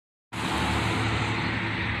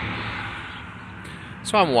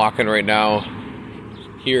So I'm walking right now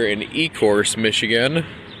here in Ecorse, Michigan,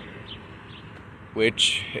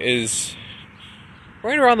 which is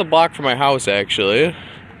right around the block from my house, actually.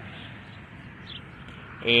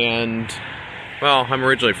 And, well, I'm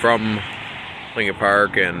originally from Lincoln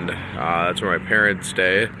Park, and that's where my parents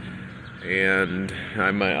stay. And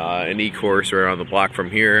I'm in Ecorse right around the block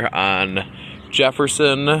from here on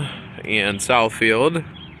Jefferson and Southfield.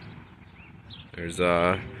 There's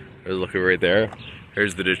looking right there.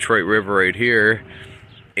 There's the Detroit River right here.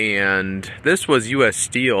 And this was U.S.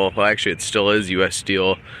 Steel. Well, actually, it still is U.S.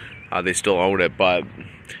 Steel. They still own it, but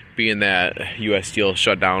being that U.S. Steel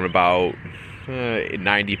shut down about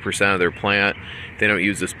 90% of their plant, they don't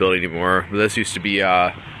use this building anymore. But this used to be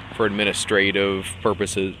for administrative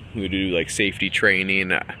purposes. We would do like safety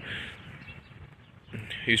training. It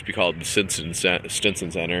used to be called the Stinson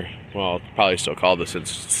Center. Well, it's probably still called the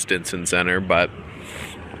Stinson Center, but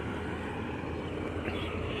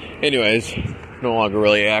anyways, no longer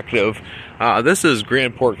really active. This is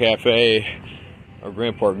Grand Port Cafe, or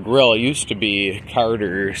Grand Port Grill. It used to be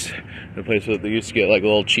Carter's, the place where they used to get like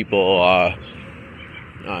little cheap little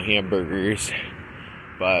hamburgers,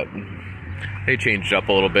 but they changed up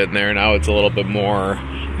a little bit in there. Now it's a little bit more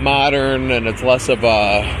modern, and it's less of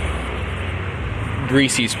a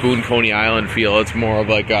greasy spoon Coney Island feel. It's more of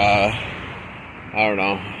like a, I don't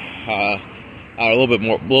know, a little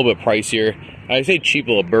bit pricier. I say cheap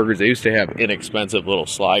little burgers. They used to have inexpensive little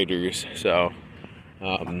sliders, so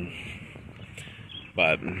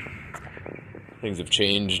but things have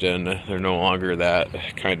changed, and they're no longer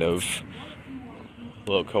that kind of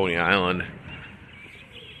little Coney Island.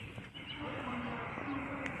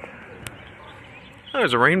 Oh,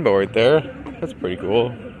 there's a rainbow right there. That's pretty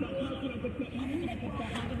cool.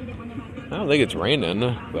 I don't think it's raining,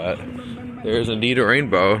 but there's indeed a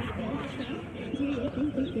rainbow.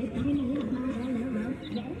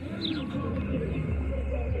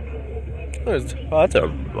 Oh, that's a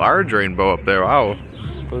large rainbow up there. Wow.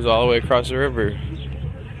 Goes all the way across the river.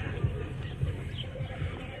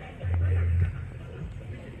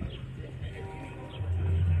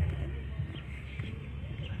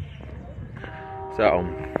 So,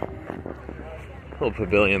 little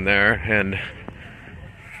pavilion there, and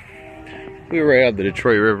we were right on the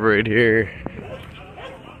Detroit River right here.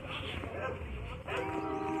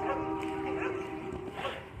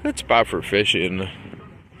 Good spot for fishing.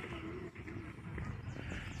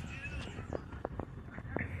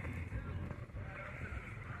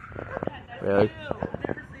 Yeah.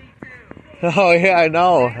 Oh yeah, I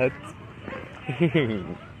know.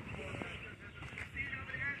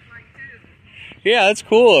 Yeah, that's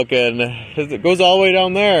cool looking. It goes all the way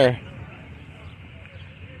down there.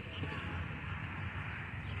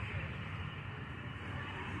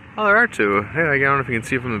 Oh, there are two. Yeah, I don't know if you can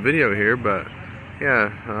see from the video here, but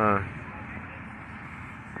yeah,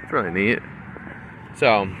 it's really neat.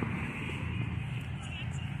 So,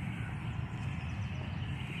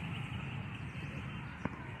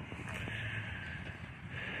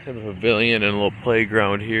 have a pavilion and a little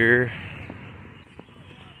playground here.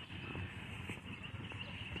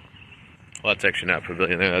 Well, that's actually not a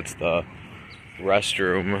pavilion there, that's the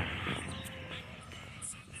restroom.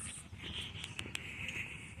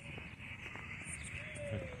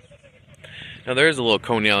 Now there's a little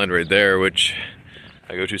Coney Island right there, which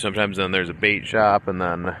I go to sometimes, and then there's a bait shop, and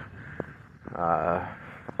then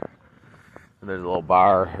there's a little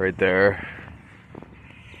bar right there.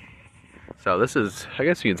 So this is, I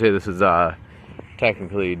guess you can say this is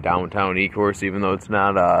technically downtown Ecorse, even though it's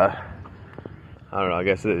not I don't know, I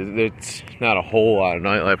guess it's not a whole lot of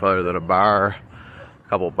nightlife other than a bar, a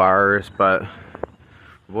couple bars, but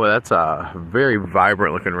boy, that's a very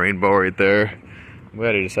vibrant looking rainbow right there. I'm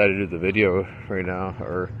glad I decided to do the video right now,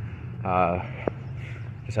 or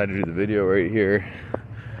decided to do the video right here.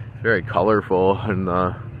 It's very colorful, and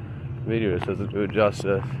the video just doesn't do it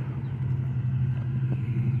justice.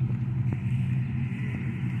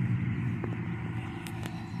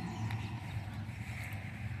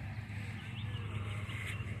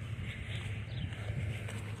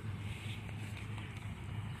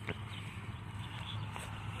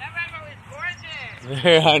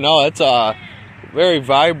 Yeah, I know, it's very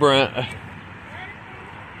vibrant.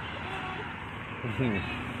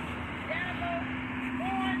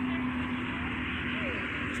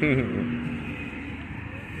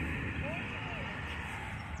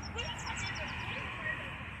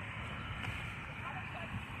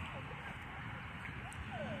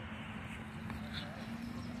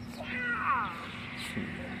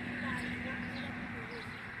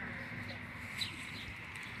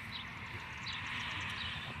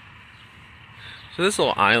 So this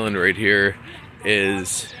little island right here,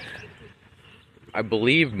 is, I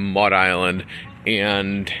believe, Mud Island,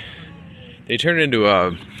 and they turned it into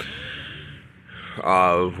a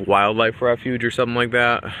wildlife refuge or something like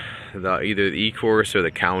that. Either the Ecorse or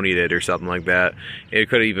the county did or something like that. It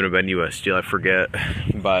could have even have been U.S. Steel, I forget.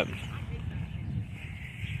 But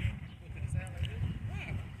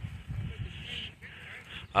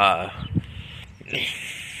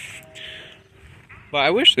I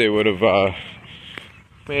wish they would have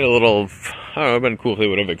made a little, I don't know, it would have been cool if they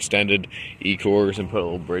would have extended Ecorse and put a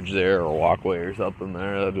little bridge there or a walkway or something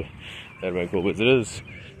there. That'd have been cool, because it's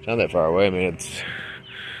not that far away. I mean, it's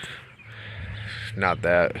not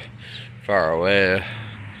that far away,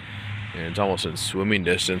 and it's almost in swimming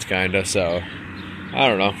distance, kinda, so I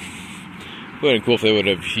don't know. It would have been cool if they would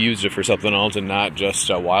have used it for something else and not just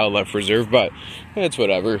a wildlife reserve, but it's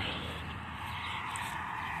whatever.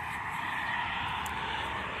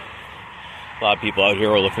 A lot of people out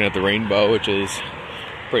here are looking at the rainbow, which is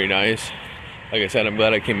pretty nice. Like I said, I'm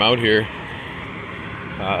glad I came out here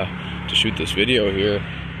to shoot this video here.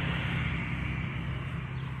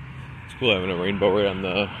 It's cool having a rainbow right on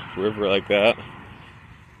the river like that.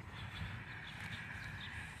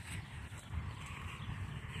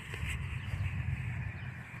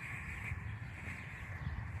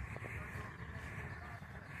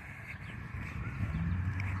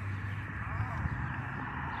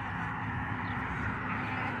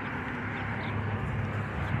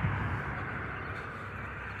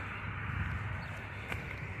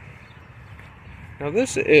 Now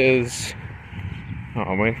this is,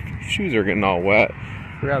 oh, my shoes are getting all wet.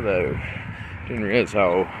 Didn't realize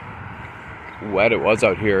how wet it was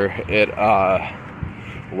out here. It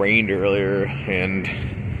rained earlier, and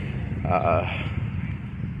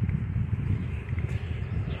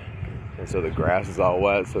so the grass is all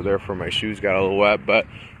wet, so therefore my shoes got a little wet, but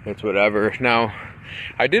it's whatever. Now,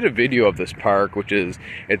 I did a video of this park,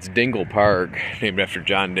 it's Dingle Park, named after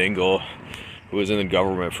John Dingle, who was in the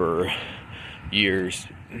government for years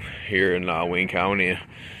here in Wayne County.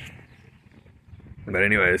 But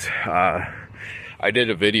anyways, I did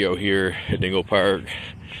a video here at Dingle Park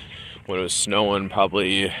when it was snowing,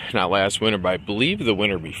 probably not last winter, but I believe the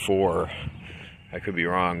winter before. I could be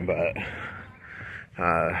wrong, but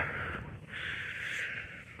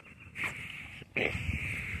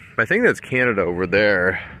I think that's Canada over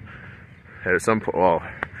there. At some point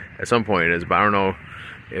it is, but I don't know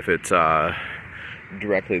if it's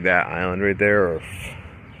directly that island right there, or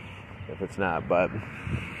if it's not, but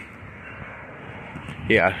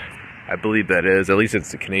yeah, I believe that is. At least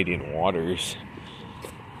it's the Canadian waters.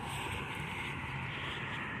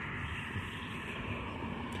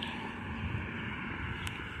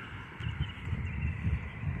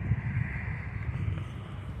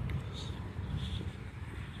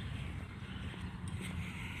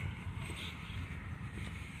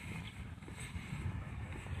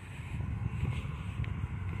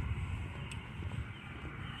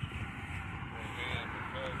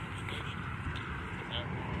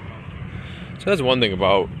 So that's one thing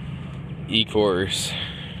about Ecorse,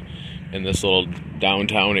 in this little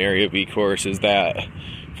downtown area of Ecorse, is that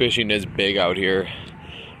fishing is big out here.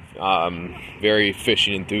 Very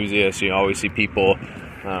fishing enthusiasts. You always see people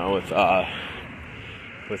with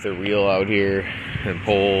their reel out here and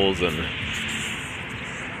poles, and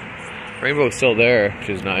rainbow's still there, which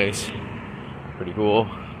is nice. Pretty cool.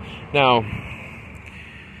 Now,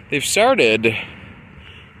 they've started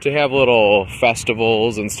to have little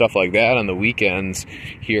festivals and stuff like that on the weekends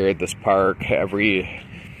here at this park every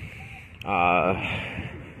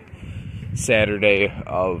Saturday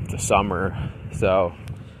of the summer. So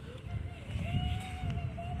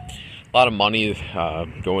a lot of money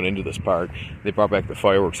going into this park. They brought back the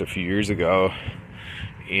fireworks a few years ago,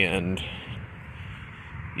 and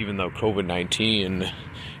even though COVID-19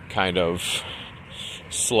 kind of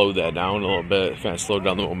slowed that down a little bit, kind of slowed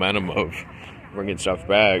down the momentum of bringing stuff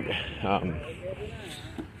back,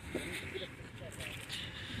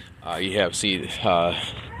 you have seen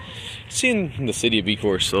the city of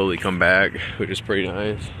Ecorse slowly come back, which is pretty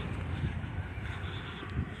nice.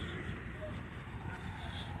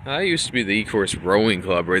 That used to be the Ecorse Rowing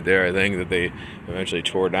Club right there, I think, that they eventually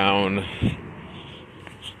tore down.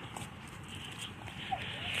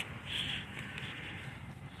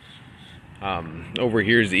 Over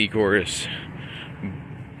here is the Ecorse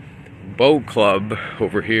Boat Club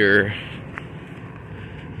over here,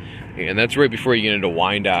 and that's right before you get into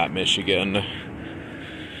Wyandotte, Michigan.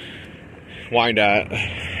 Wyandotte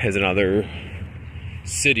is another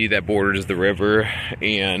city that borders the river,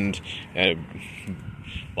 and a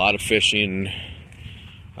lot of fishing,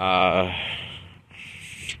 a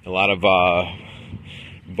lot of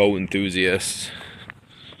boat enthusiasts.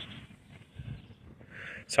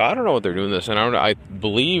 So I don't know what they're doing this, and I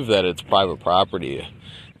believe that it's private property,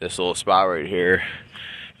 this little spot right here.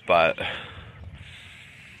 But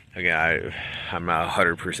again, I'm not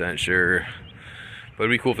 100% sure. But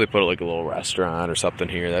it'd be cool if they put like a little restaurant or something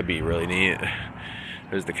here. That'd be really neat.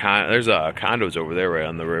 There's condos over there right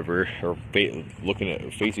on the river, or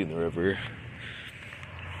facing the river.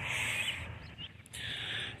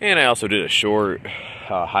 And I also did a short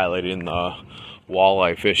highlighting the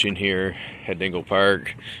walleye fishing here at Dingle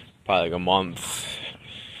Park, probably like a month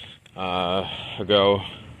ago.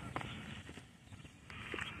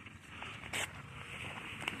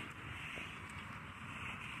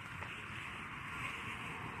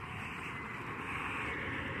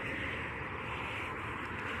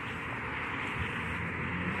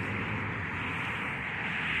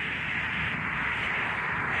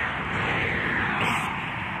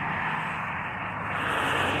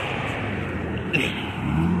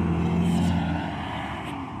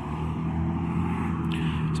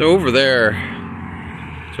 So over there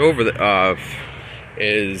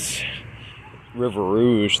is River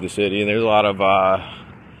Rouge, the city, and there's a lot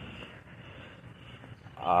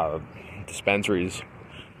of dispensaries,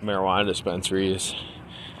 marijuana dispensaries.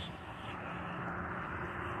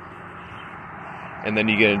 And then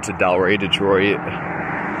you get into Delray, Detroit,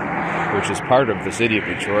 which is part of the city of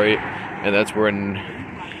Detroit, and that's when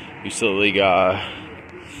you slowly get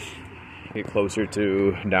closer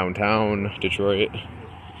to downtown Detroit.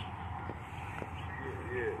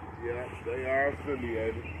 Yeah, they are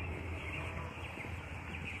affiliated.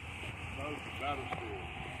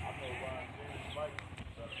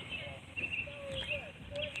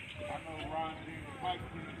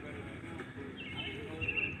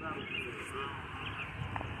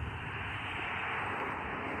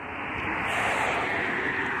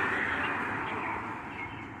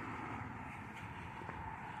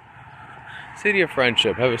 City of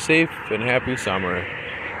Friendship. Have a safe and happy summer.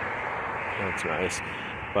 That's nice.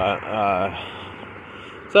 But,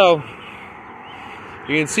 so,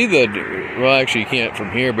 you can see well, actually you can't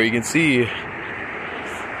from here, but you can see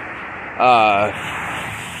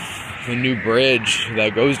the new bridge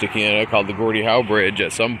that goes to Canada called the Gordie Howe Bridge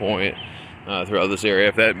at some point throughout this area.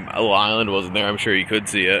 If that little island wasn't there, I'm sure you could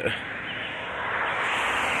see it.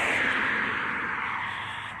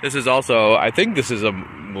 This is also, I think this is a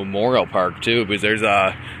memorial park too, because there's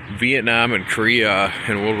Vietnam and Korea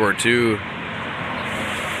and World War II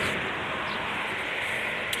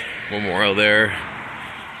memorial there.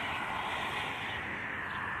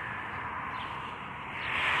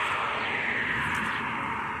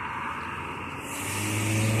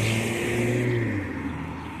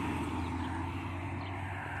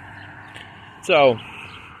 So,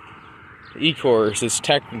 Ecorse is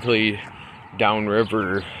technically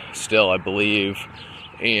downriver still, I believe,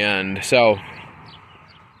 and so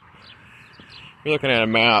you're looking at a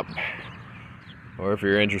map, or if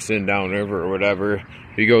you're interested in downriver or whatever,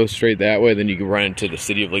 if you go straight that way, then you can run into the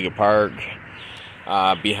city of Lincoln Park.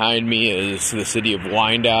 Behind me is the city of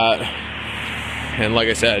Wyandotte, and like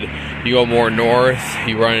I said, you go more north,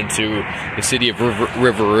 you run into the city of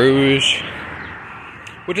River Rouge,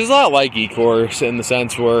 which is a lot like Ecorse in the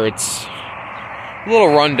sense where it's a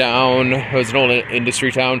little rundown. It was an old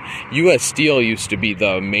industry town. U.S. Steel used to be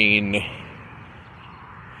the main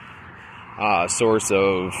source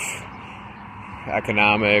of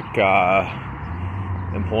economic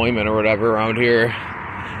employment or whatever around here,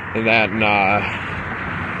 and that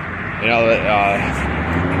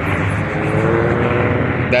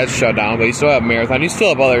that's shut down. But you still have Marathon. You still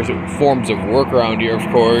have other forms of work around here, of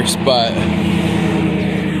course, but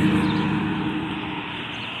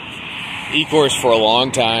Ecorse for a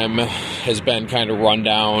long time has been kind of run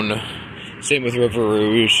down. Same with River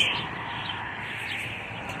Rouge.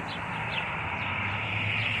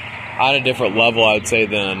 On a different level, I would say,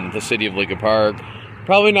 than the city of Lincoln Park.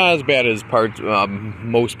 Probably not as bad as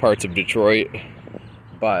most parts of Detroit,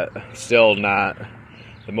 but still not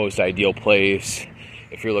the most ideal place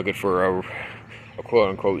if you're looking for a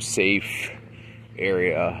quote-unquote safe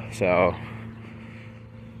area. So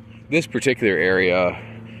this particular area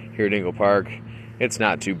here at Dingle Park, it's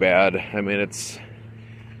not too bad. I mean,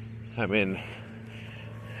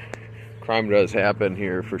 crime does happen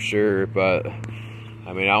here for sure, but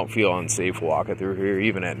I mean, I don't feel unsafe walking through here.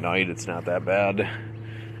 Even at night, it's not that bad.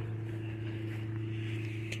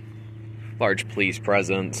 Large police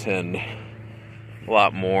presence and a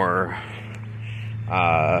lot more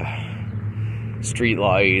street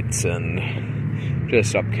lights and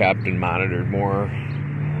just upkept and monitored more.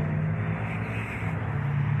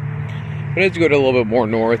 But as you go to a little bit more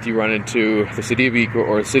north, you run into the city of Ecorse,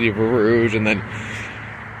 or the city of River Rouge, and then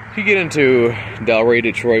you get into Delray,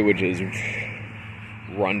 Detroit, which is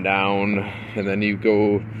run down, and then you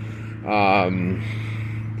go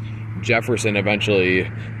Jefferson eventually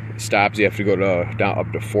stops. You have to go down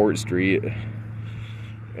up to Fort Street,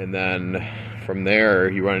 and then from there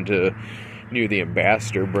you run into near the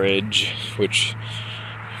Ambassador Bridge, which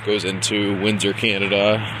goes into Windsor,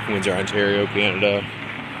 Ontario, Canada,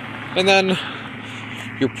 and then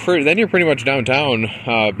you're pretty much downtown.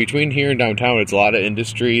 Between here and downtown, it's a lot of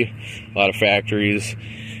industry, a lot of factories,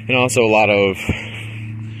 and also a lot of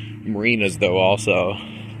marinas, though, also.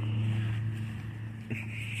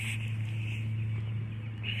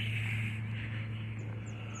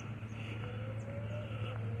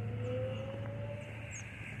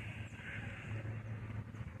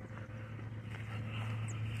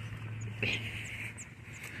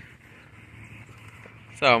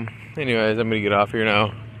 So, anyways, I'm gonna get off here now.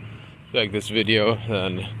 If you like this video,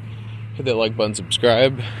 then hit that like button,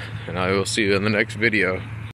 subscribe, and I will see you in the next video.